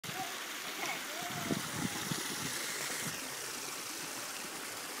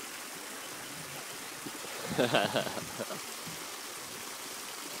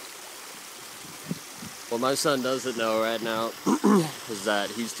What my son doesn't know right now is that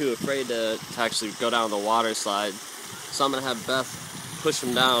he's too afraid to actually go down the water slide. So I'm going to have Beth push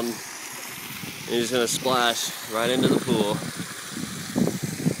him down, and he's going to splash right into the pool.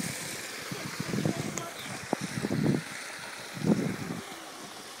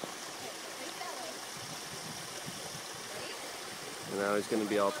 And now he's going to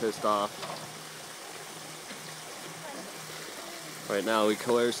be all pissed off. Right now we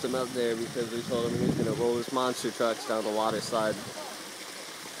coerced him up there because we told him he was going to roll his monster trucks down the water slide.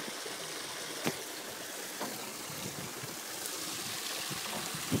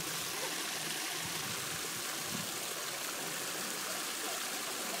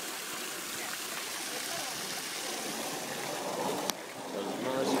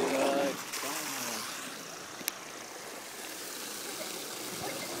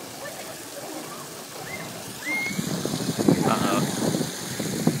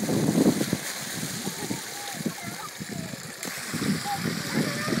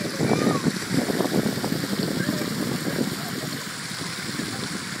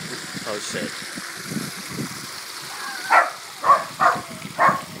 Oh shit.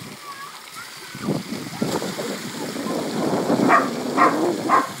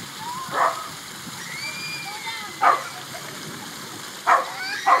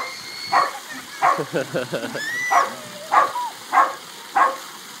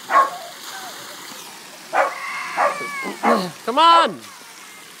 Come on!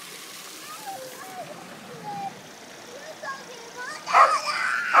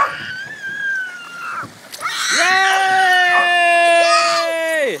 Yay!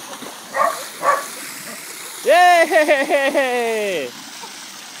 Yay!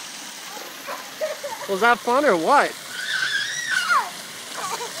 Was that fun or what?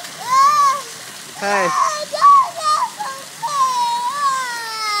 Hey.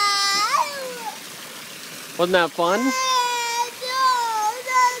 Wasn't that fun?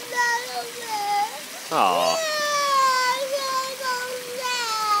 Aww.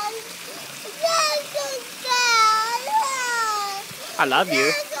 I love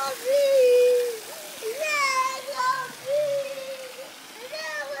you.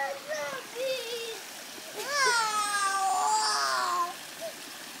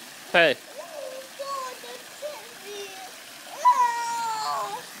 Hey.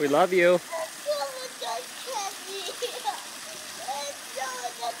 We love you.